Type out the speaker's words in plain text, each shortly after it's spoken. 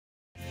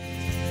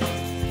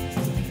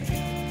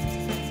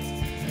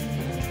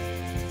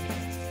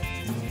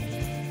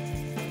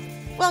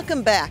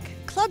Welcome back.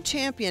 Club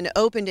Champion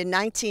opened in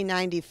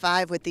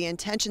 1995 with the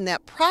intention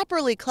that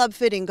properly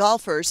club-fitting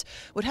golfers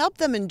would help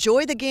them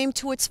enjoy the game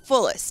to its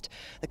fullest.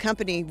 The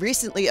company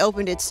recently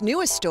opened its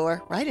newest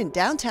store right in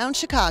downtown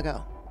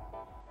Chicago.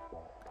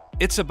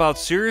 It's about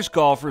serious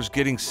golfers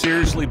getting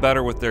seriously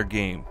better with their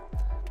game.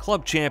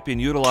 Club Champion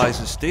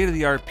utilizes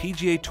state-of-the-art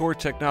PGA Tour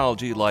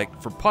technology like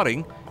for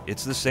putting,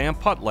 it's the Sam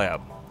Putt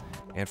Lab.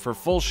 And for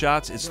full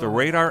shots, it's the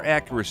radar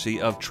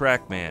accuracy of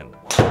TrackMan.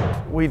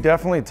 We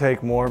definitely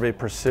take more of a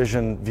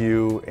precision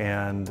view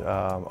and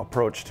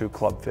approach to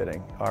club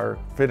fitting. Our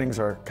fittings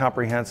are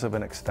comprehensive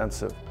and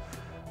extensive.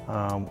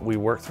 We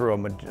work through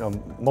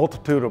a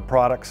multitude of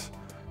products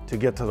to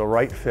get to the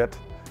right fit,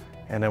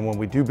 and then when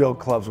we do build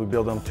clubs, we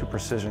build them to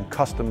precision,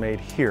 custom made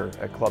here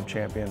at Club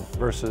Champion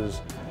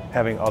versus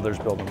having others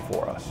build them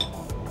for us.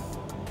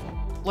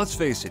 Let's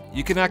face it,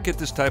 you cannot get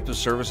this type of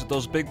service at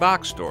those big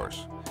box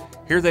stores.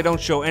 Here they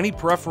don't show any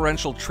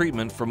preferential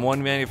treatment from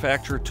one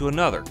manufacturer to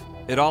another.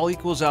 It all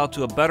equals out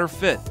to a better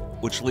fit,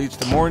 which leads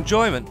to more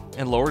enjoyment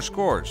and lower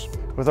scores.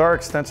 With our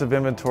extensive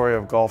inventory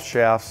of golf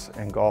shafts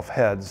and golf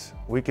heads,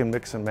 we can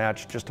mix and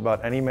match just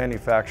about any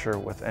manufacturer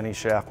with any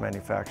shaft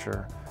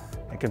manufacturer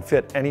and can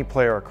fit any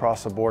player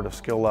across the board of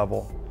skill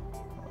level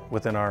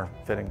within our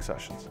fitting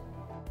sessions.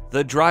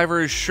 The driver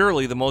is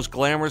surely the most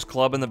glamorous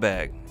club in the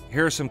bag.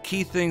 Here are some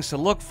key things to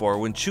look for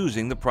when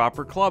choosing the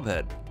proper club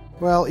head.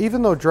 Well,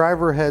 even though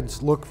driver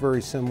heads look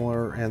very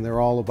similar and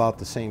they're all about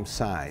the same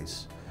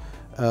size,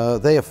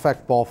 they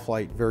affect ball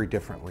flight very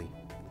differently.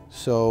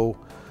 So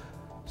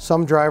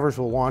some drivers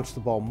will launch the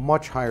ball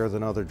much higher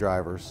than other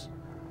drivers.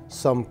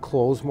 Some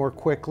close more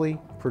quickly,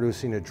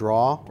 producing a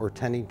draw or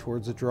tending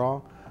towards a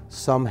draw.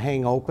 Some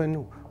hang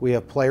open. We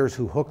have players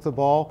who hook the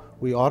ball.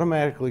 We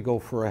automatically go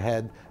for a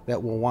head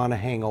that will want to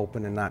hang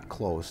open and not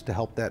close to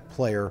help that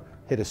player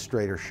hit a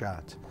straighter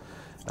shot.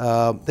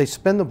 They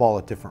spin the ball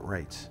at different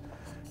rates.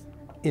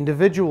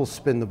 Individuals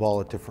spin the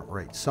ball at different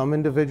rates. Some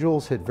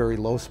individuals hit very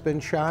low spin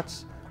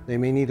shots. They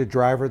may need a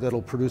driver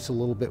that'll produce a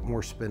little bit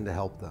more spin to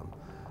help them.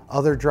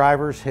 Other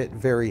drivers hit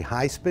very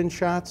high spin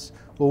shots.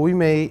 Well, we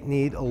may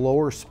need a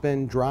lower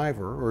spin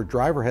driver or a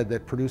driver head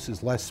that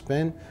produces less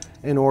spin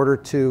in order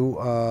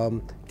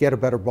to get a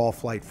better ball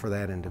flight for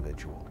that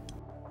individual.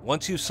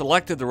 Once you've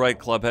selected the right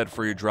club head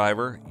for your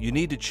driver, you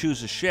need to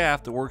choose a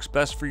shaft that works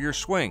best for your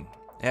swing.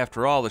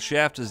 After all, the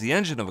shaft is the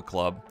engine of a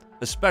club,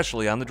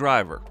 especially on the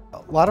driver.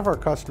 A lot of our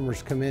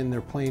customers come in,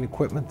 they're playing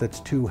equipment that's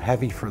too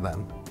heavy for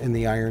them, in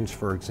the irons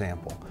for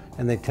example,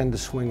 and they tend to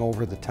swing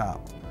over the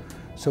top.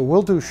 So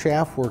we'll do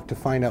shaft work to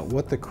find out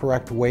what the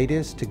correct weight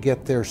is to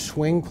get their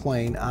swing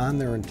plane on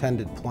their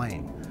intended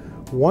plane.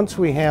 Once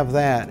we have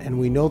that and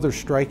we know they're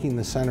striking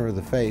the center of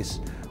the face,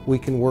 we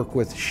can work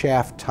with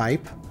shaft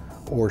type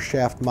or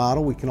shaft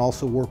model. We can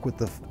also work with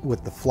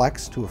the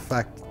flex to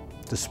affect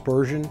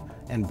dispersion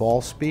and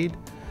ball speed.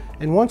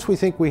 And once we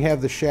think we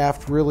have the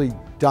shaft really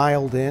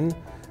dialed in,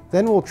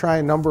 then we'll try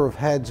a number of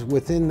heads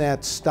within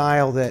that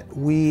style that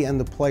we and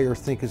the player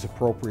think is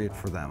appropriate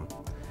for them.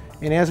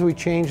 And as we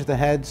change the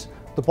heads,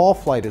 the ball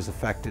flight is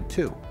affected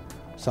too.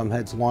 Some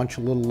heads launch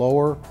a little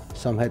lower,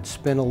 some heads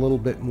spin a little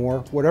bit more,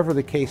 whatever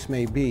the case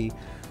may be.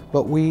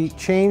 But we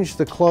change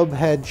the club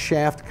head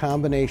shaft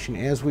combination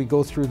as we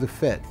go through the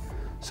fit.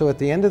 So at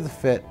the end of the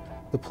fit,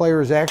 the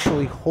player is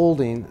actually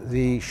holding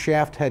the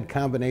shaft head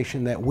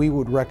combination that we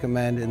would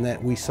recommend and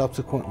that we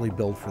subsequently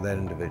build for that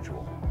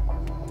individual.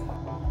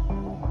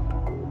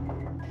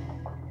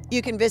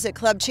 You can visit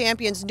Club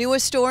Champion's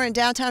newest store in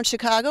downtown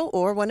Chicago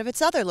or one of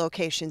its other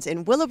locations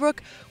in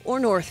Willowbrook or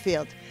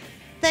Northfield.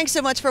 Thanks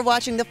so much for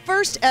watching the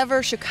first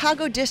ever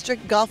Chicago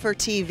District Golfer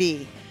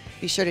TV.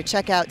 Be sure to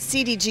check out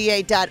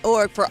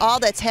CDGA.org for all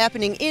that's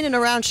happening in and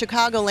around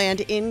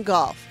Chicagoland in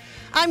golf.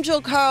 I'm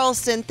Jill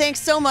Carlson. Thanks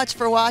so much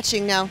for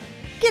watching. Now,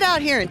 get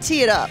out here and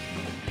tee it up.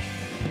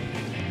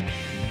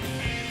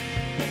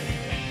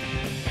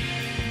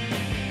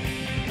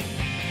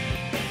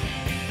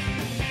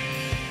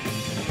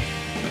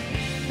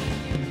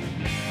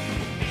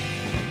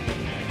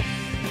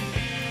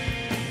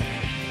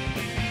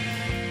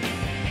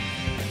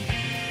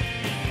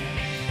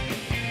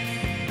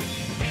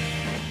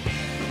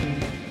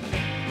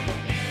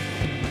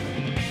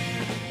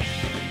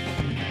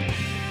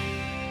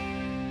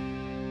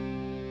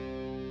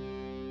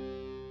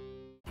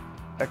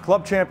 At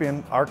Club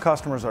Champion, our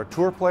customers are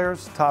tour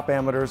players, top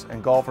amateurs,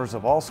 and golfers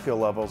of all skill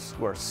levels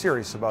who are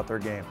serious about their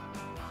game.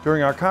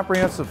 During our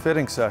comprehensive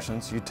fitting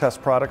sessions, you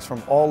test products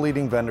from all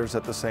leading vendors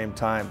at the same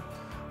time.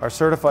 Our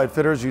certified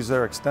fitters use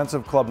their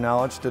extensive club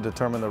knowledge to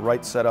determine the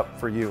right setup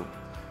for you.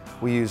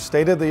 We use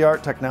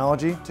state-of-the-art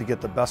technology to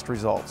get the best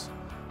results.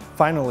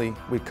 Finally,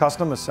 we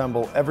custom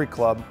assemble every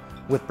club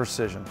with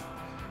precision.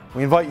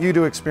 We invite you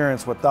to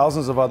experience what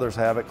thousands of others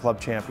have at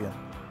Club Champion.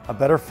 A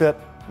better fit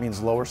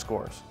means lower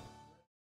scores.